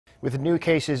With new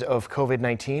cases of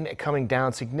COVID-19 coming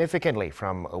down significantly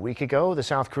from a week ago, the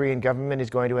South Korean government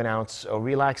is going to announce a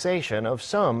relaxation of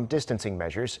some distancing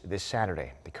measures this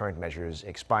Saturday. The current measures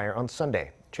expire on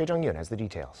Sunday. Choi Jeong-yoon has the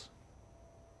details.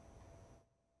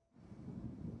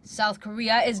 South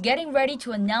Korea is getting ready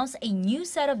to announce a new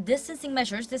set of distancing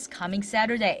measures this coming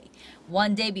Saturday,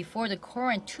 one day before the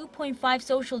current 2.5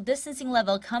 social distancing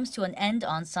level comes to an end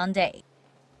on Sunday.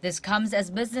 This comes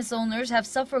as business owners have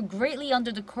suffered greatly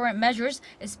under the current measures,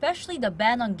 especially the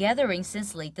ban on gatherings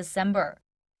since late December.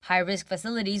 High-risk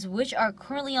facilities, which are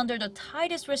currently under the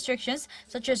tightest restrictions,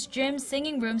 such as gyms,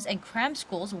 singing rooms, and cram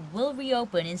schools, will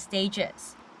reopen in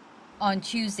stages. On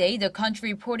Tuesday, the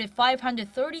country reported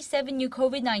 537 new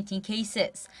COVID-19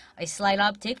 cases, a slight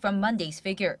uptick from Monday's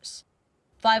figures.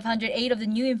 508 of the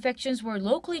new infections were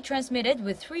locally transmitted,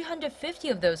 with 350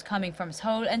 of those coming from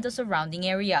Seoul and the surrounding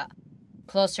area.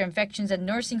 Cluster infections at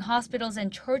nursing hospitals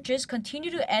and churches continue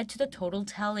to add to the total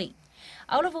tally.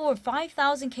 Out of over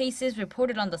 5,000 cases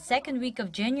reported on the second week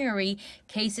of January,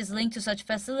 cases linked to such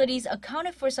facilities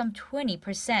accounted for some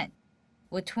 20%.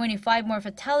 With 25 more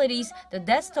fatalities, the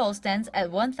death toll stands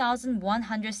at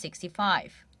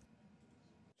 1,165.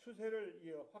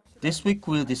 This week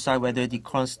we'll decide whether the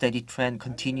current steady trend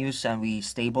continues and we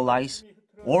stabilize,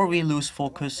 or we lose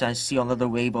focus and see another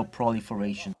wave of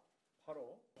proliferation.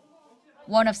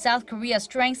 One of South Korea's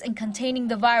strengths in containing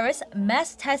the virus,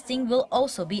 mass testing, will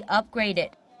also be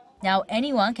upgraded. Now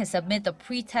anyone can submit the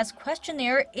pre-test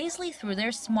questionnaire easily through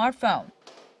their smartphone.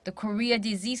 The Korea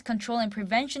Disease Control and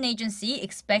Prevention Agency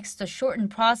expects the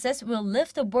shortened process will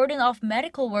lift the burden off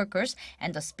medical workers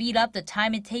and to speed up the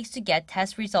time it takes to get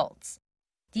test results.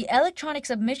 The electronic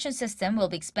submission system will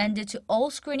be expanded to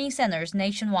all screening centers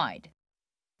nationwide.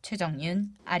 Choi Jeong-yoon,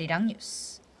 Arirang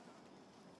News.